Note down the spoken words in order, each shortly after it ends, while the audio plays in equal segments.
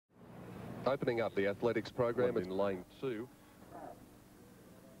Opening up the athletics program in lane 2.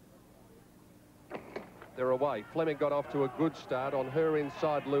 They're away. Flemming got off to a good start on her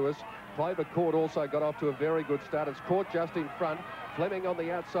inside Lewis. Clover Court also got off to a very good start. It's Court just in front. Flemming on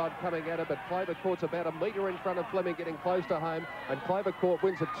the outside coming at it, but Clover Court's about a metre in front of Flemming, getting close to home, and Clover Court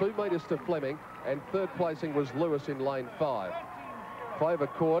wins at 2 metres to Flemming, and third placing was Lewis in lane 5. Clover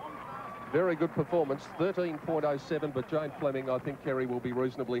Court, very good performance, 13.07, but Jane Flemming, I think Kerry will be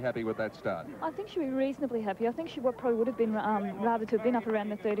reasonably happy with that start. I think she'll be reasonably happy. I think she probably would have been rather to have been up around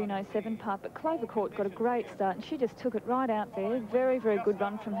the 13.07 part, but Clover Court got a great start, and she just took it right out there. Very, very good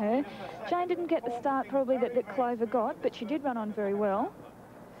run from her. Jane didn't get the start probably that Clover got, but she did run on very well.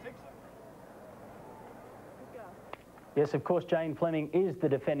 Yes, of course, Jane Flemming is the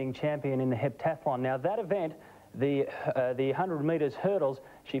defending champion in the heptathlon. Now, that event, the 100 metres hurdles,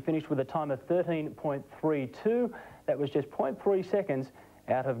 she finished with a time of 13.32. That was just 0.3 seconds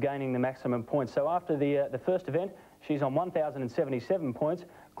out of gaining the maximum points. So after the first event, she's on 1,077 points.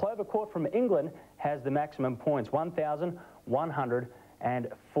 Clover Court from England has the maximum points,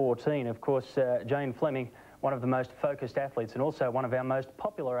 1,114. Of course, Jane Flemming, one of the most focused athletes and also one of our most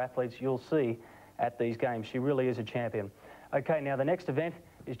popular athletes you'll see at these games. She really is a champion. Okay, now the next event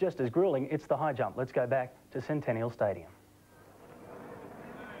is just as grueling. It's the high jump. Let's go back to Centennial Stadium.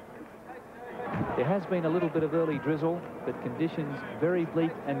 There has been a little bit of early drizzle, but conditions very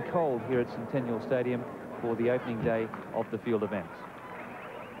bleak and cold here at Centennial Stadium for the opening day of the field events.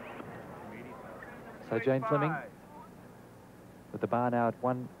 So Jane Flemming with the bar now at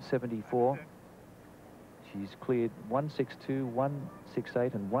 174. She's cleared 162,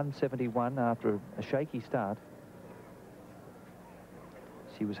 168 and 171 after a shaky start.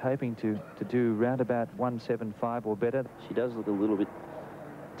 She was hoping to do round about 175 or better. She does look a little bit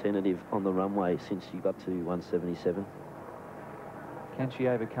tentative on the runway since she got to 177. Can she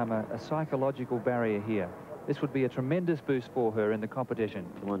overcome a psychological barrier here? This would be a tremendous boost for her in the competition.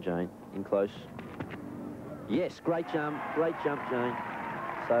 Come on, Jane, in close. Yes, great jump, Jane.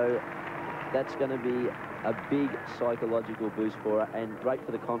 So that's going to be a big psychological boost for her and great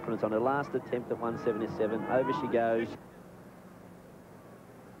for the confidence on her last attempt at 177. Over she goes.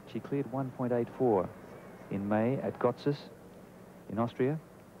 She cleared 1.84 in May at Gotzis in Austria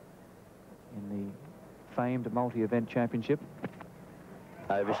in the famed multi-event championship.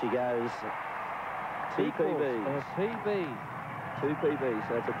 Over she goes. Two PBs. A PB. Two PBs.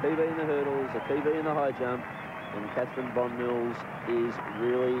 So it's a PB in the hurdles, a PB in the high jump, and Catherine Bond-Mills is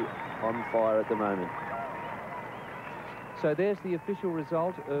really on fire at the moment. So there's the official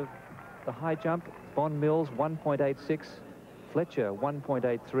result of the high jump. Bond-Mills 1.86, Fletcher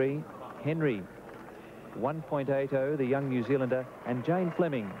 1.83, Henry 1.80, the young New Zealander, and Jane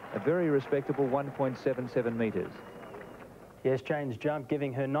Flemming, a very respectable 1.77 metres. Yes, Jane's jump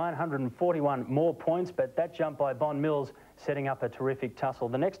giving her 941 more points, but that jump by Bond-Mills setting up a terrific tussle.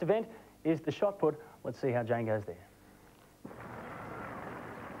 The next event is the shot put. Let's see how Jane goes there.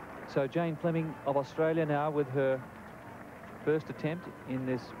 So Jane Flemming of Australia now with her first attempt in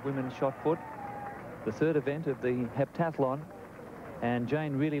this women's shot put, the third event of the heptathlon. And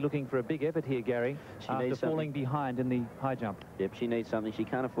Jane really looking for a big effort here, Gary, after falling behind in the high jump. Yep, she needs something. She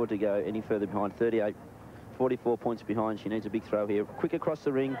can't afford to go any further behind. 38, 44 points behind. She needs a big throw here. Quick across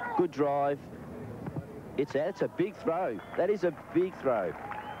the ring, good drive. It's a big throw. That is a big throw.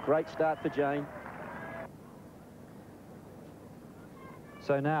 Great start for Jane.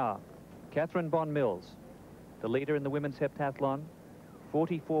 So now, Catherine Bond-Mills, the leader in the women's heptathlon,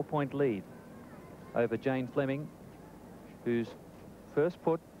 44-point lead over Jane Flemming, who's first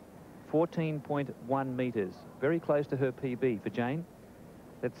put 14.1 metres, very close to her PB for Jane.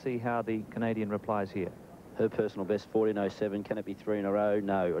 Let's see how the Canadian replies here. Her personal best 14.07. Can it be 3 in a row?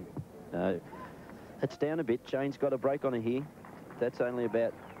 No. It's down a bit. Jane's got a break on her here. That's only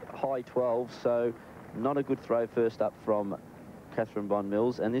about high 12, so not a good throw first up from Catherine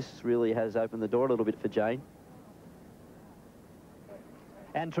Bond-Mills, and this really has opened the door a little bit for Jane.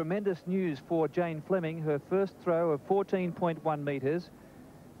 And tremendous news for Jane Flemming. Her first throw of 14.1 metres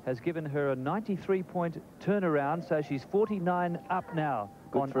has given her a 93-point turnaround, so she's 49 up now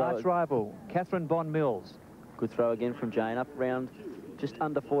on arch rival Catherine Bond-Mills. Good throw again from Jane, up round just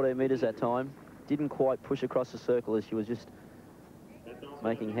under 14 metres that time. Didn't quite push across the circle as she was just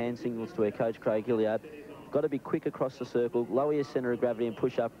making hand signals to her coach, Craig Hilliard. Got to be quick across the circle, lower your centre of gravity and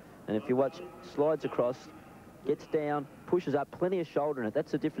push up. And if you watch, slides across, gets down, pushes up, plenty of shoulder in it.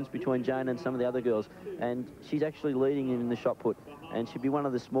 That's the difference between Jane and some of the other girls. And she's actually leading in the shot put. And she'd be one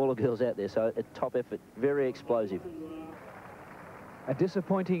of the smaller girls out there, so a top effort, very explosive. A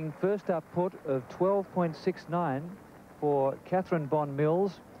disappointing first up put of 12.69 for Catherine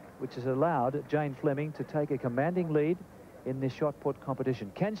Bond-Mills, which has allowed Jane Flemming to take a commanding lead in this shot put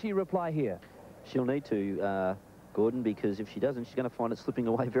competition. Can she reply here? She'll need to, Gordon, because if she doesn't, she's going to find it slipping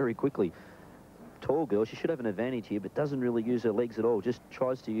away very quickly. Tall girl, she should have an advantage here, but doesn't really use her legs at all, just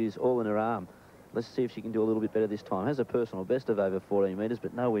tries to use all in her arm. Let's see if she can do a little bit better this time. Has a personal best of over 14 metres,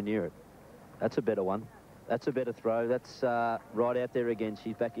 but nowhere near it. That's a better one. That's a better throw. That's right out there again.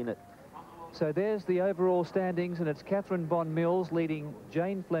 She's back in it. So there's the overall standings, and it's Catherine Bond Mills leading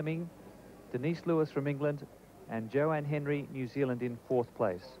Jane Flemming, Denise Lewis from England, and Joanne Henry, New Zealand, in 4th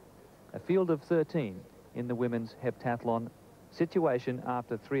place. A field of 13 in the women's heptathlon situation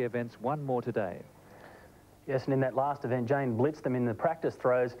after 3 events, 1 more today. Yes, and in that last event, Jane blitzed them in the practice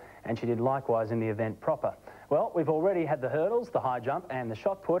throws, and she did likewise in the event proper. Well, we've already had the hurdles, the high jump, and the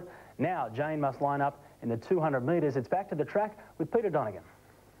shot put. Now Jane must line up in the 200 metres. It's back to the track with Peter Donegan.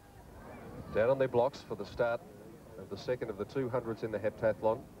 Down on their blocks for the start of the second of the 200s in the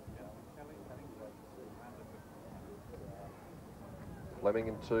heptathlon. Flemming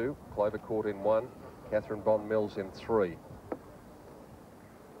in 2, Clover Court in 1, Catherine Bond Mills in 3.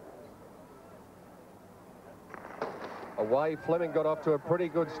 Away, Flemming got off to a pretty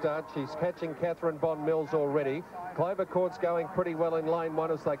good start. She's catching Catherine Bond Mills already. Clover Court's going pretty well in lane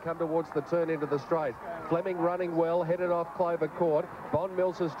 1 as they come towards the turn into the straight. Flemming running well, headed off Clover Court. Bond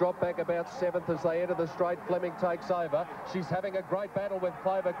Mills has dropped back about 7th as they enter the straight. Flemming takes over. She's having a great battle with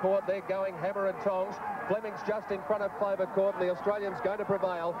Clover Court. They're going hammer and tongs. Flemming's just in front of Clover Court, and the Australian's going to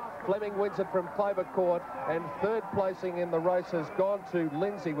prevail. Flemming wins it from Clover Court, and 3rd placing in the race has gone to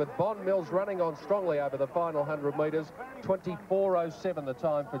Lindsay, with Bond Mills running on strongly over the final 100 metres. 24:07 the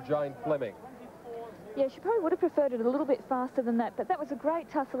time for Jane Flemming. Yeah, she probably would have preferred it a little bit faster than that, but that was a great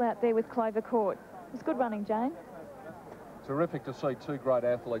tussle out there with Clover Court. It was good running, Jane. Terrific to see 2 great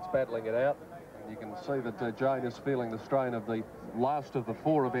athletes battling it out. You can see that Jane is feeling the strain of the last of the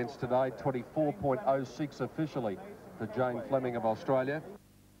 4 events today. 24.06 officially for Jane Flemming of Australia.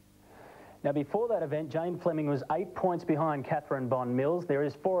 Now, before that event, Jane Flemming was 8 points behind Catherine Bond Mills. There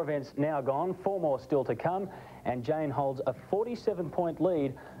is 4 events now gone, 4 more still to come, and Jane holds a 47-point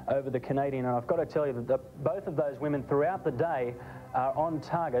lead over the Canadian. And I've got to tell you that both of those women throughout the day are on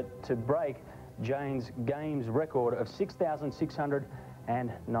target to break Jane's games record of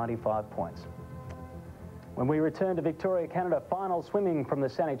 6,695 points. When we return to Victoria, Canada, final swimming from the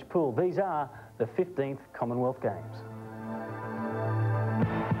Saanich pool. These are the 15th Commonwealth Games.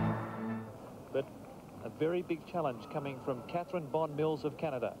 But a very big challenge coming from Catherine Bond Mills of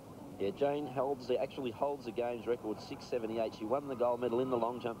Canada. Yeah, Jane actually holds the games record, 6.78. She won the gold medal in the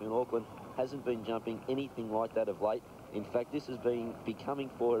long jump in Auckland. Hasn't been jumping anything like that of late. In fact, this has been becoming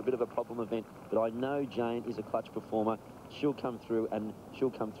for her a bit of a problem event. But I know Jane is a clutch performer. She'll come through, and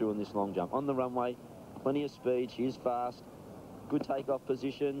she'll come through in this long jump. On the runway, plenty of speed. She is fast. Good takeoff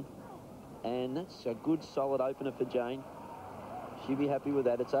position. And that's a good, solid opener for Jane. She'll be happy with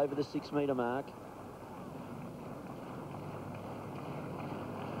that. It's over the 6-metre mark.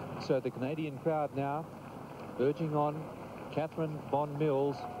 So the Canadian crowd now urging on Catherine Bond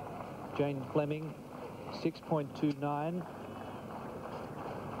Mills. Jane Flemming, 6.29.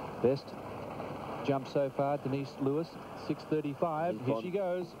 Best jump so far, Denise Lewis, 6.35. Here she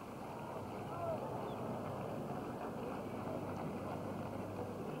goes.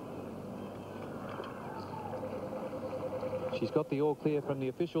 She's got the all clear from the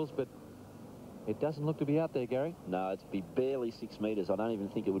officials, but it doesn't look to be out there, Gary. No, it's be barely 6 metres. I don't even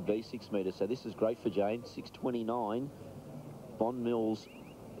think it would be 6 metres. So this is great for Jane. 6.29. Bond Mills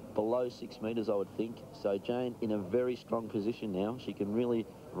below 6 metres, I would think. So Jane in a very strong position now. She can really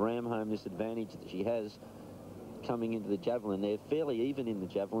ram home this advantage that she has coming into the javelin. They're fairly even in the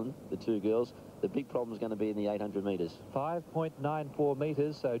javelin, the 2 girls. The big problem is going to be in the 800 metres. 5.94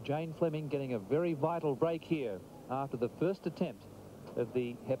 metres. So Jane Flemming getting a very vital break here after the first attempt of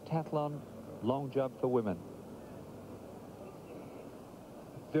the heptathlon long jump for women.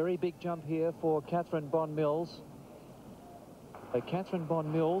 Very big jump here for Catherine Bond Mills. Catherine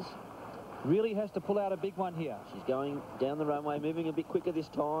Bond Mills really has to pull out a big one here. She's going down the runway, moving a bit quicker this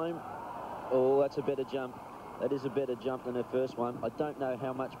time. Oh, that's a better jump. That is a better jump than her first one. I don't know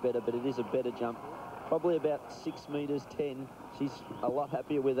how much better, but it is a better jump. Probably about 6 metres 10. She's a lot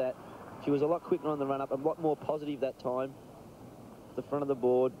happier with that. She was a lot quicker on the run-up, a lot more positive that time. The front of the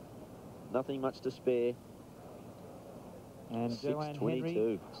board, nothing much to spare. And Joanne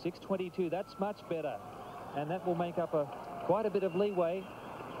Henry, 6.22. That's much better, and that will make up quite a bit of leeway.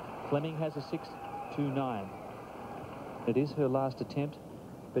 Flemming has a 6.29. It is her last attempt,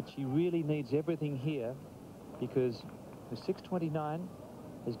 but she really needs everything here because the 6.29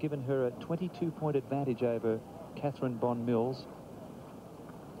 has given her a 22-point advantage over Catherine Bond Mills.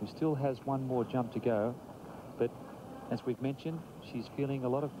 who still has one more jump to go. But as we've mentioned, she's feeling a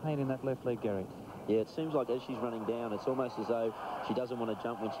lot of pain in that left leg, Gary. Yeah, it seems like as she's running down, it's almost as though she doesn't want to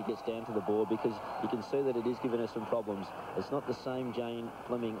jump when she gets down to the board, because you can see that it is giving her some problems. It's not the same Jane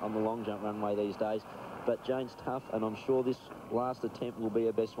Flemming on the long jump runway these days, but Jane's tough, and I'm sure this last attempt will be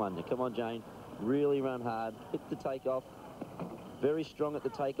her best one. Now, come on, Jane, really run hard, hit the takeoff, very strong at the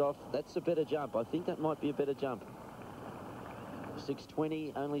takeoff. That's a better jump. I think that might be a better jump.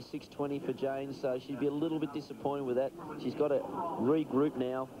 620, only 620 for Jane, so she'd be a little bit disappointed with that. She's got to regroup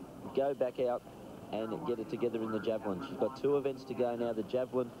now, go back out and get it together in the javelin. She's got 2 events to go now, the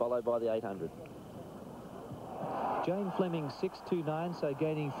javelin followed by the 800. Jane Flemming 6.29, so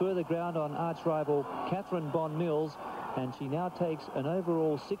gaining further ground on arch rival Catherine Bond Mills, and she now takes an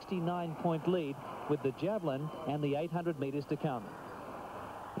overall 69-point lead with the javelin and the 800 metres to come.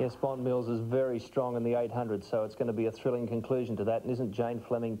 Yes, Bond Mills is very strong in the 800, so it's going to be a thrilling conclusion to that. And isn't Jane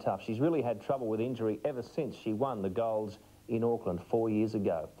Flemming tough? She's really had trouble with injury ever since she won the golds in Auckland 4 years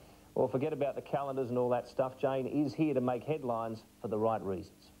ago. Well, forget about the calendars and all that stuff. Jane is here to make headlines for the right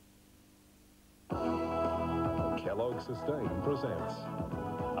reasons. Kellogg Sustain presents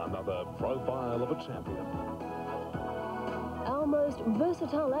another profile of a champion. Our most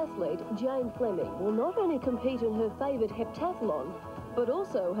versatile athlete, Jane Flemming, will not only compete in her favourite heptathlon, but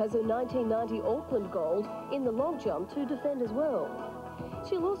also has her 1990 Auckland gold in the long jump to defend as well.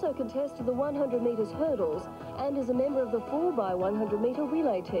 She'll also contest the 100 metres hurdles and is a member of the 4x100 metre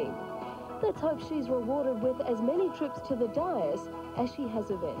relay team. Let's hope she's rewarded with as many trips to the dais as she has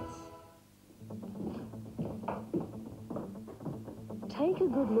events. Take a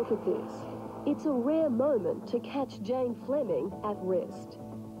good look at this. It's a rare moment to catch Jane Flemming at rest.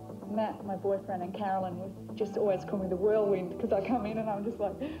 Matt, my boyfriend, and Carolyn would just always call me the whirlwind, because I come in and I'm just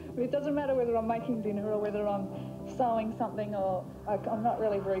like, it doesn't matter whether I'm making dinner or whether I'm sewing something, or I'm not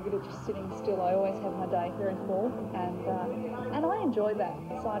really very good at just sitting still. I always have my day very full, and I enjoy that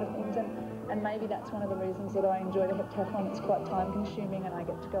side of things, and maybe that's one of the reasons that I enjoy the heptathlon. It's quite time consuming, and I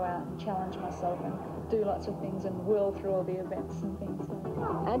get to go out and challenge myself and do lots of things and whirl through all the events and things.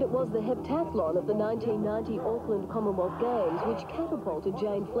 And it was the heptathlon of the 1990 Auckland Commonwealth Games which catapulted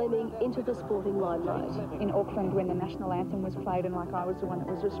Jane Flemming into the sporting limelight. In Auckland, when the national anthem was played, and like I was the one that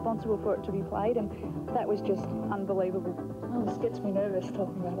was responsible for it to be played, and that was just unbelievable. Oh, this gets me nervous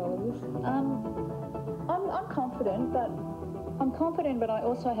talking about all of this. I'm confident, but I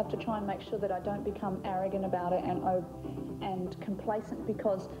also have to try and make sure that I don't become arrogant about it and complacent,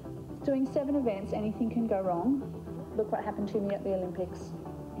 because doing 7 events, anything can go wrong. Look what happened to me at the Olympics,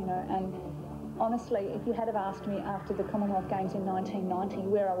 you know, and honestly, if you had have asked me after the Commonwealth Games in 1990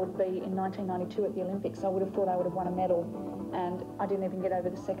 where I would be in 1992 at the Olympics, I would have thought I would have won a medal, and I didn't even get over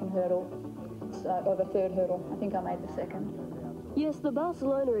the second hurdle, or the third hurdle. I think I made the second. Yes, the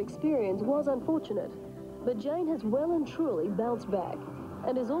Barcelona experience was unfortunate, but Jane has well and truly bounced back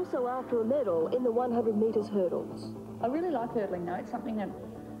and is also after a medal in the 100 metres hurdles. I really like hurdling, though. It's something that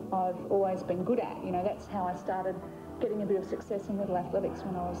I've always been good at. You know, that's how I started getting a bit of success in little athletics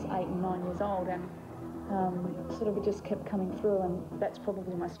when I was 8 and 9 years old, and sort of it just kept coming through, and that's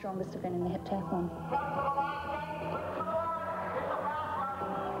probably my strongest event in the heptathlon.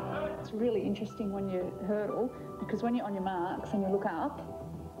 It's really interesting when you hurdle, because when you're on your marks and you look up,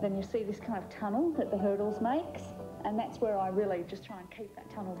 then you see this kind of tunnel that the hurdles makes, and that's where I really just try and keep that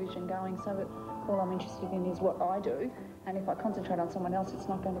tunnel vision going, so that all I'm interested in is what I do, and if I concentrate on someone else, it's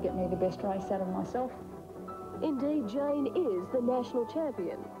not going to get me the best race out of myself. Indeed, Jane is the national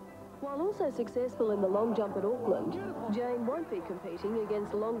champion. While also successful in the long jump at Auckland, Jane won't be competing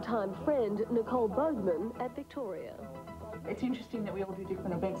against longtime friend Nicole Bodeman at Victoria. It's interesting that we all do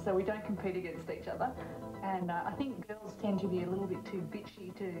different events, so we don't compete against each other. And I think girls tend to be a little bit too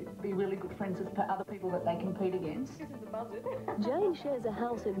bitchy to be really good friends with other people that they compete against. Jane shares a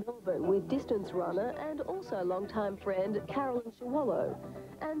house in Melbourne with distance runner and also longtime friend Carolyn Shawallow,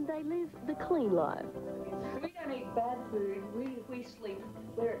 and they live the clean life. We don't eat bad food. We sleep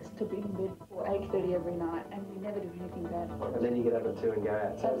where it's to be in bed before 8:30 every night, and we never do anything bad for us. And then you get up at 2 and go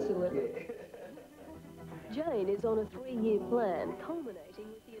out. Absolutely. Jane is on a 3-year plan, culminating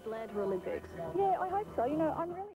with the Atlanta Olympics. Yeah, I hope so. You know, I'm really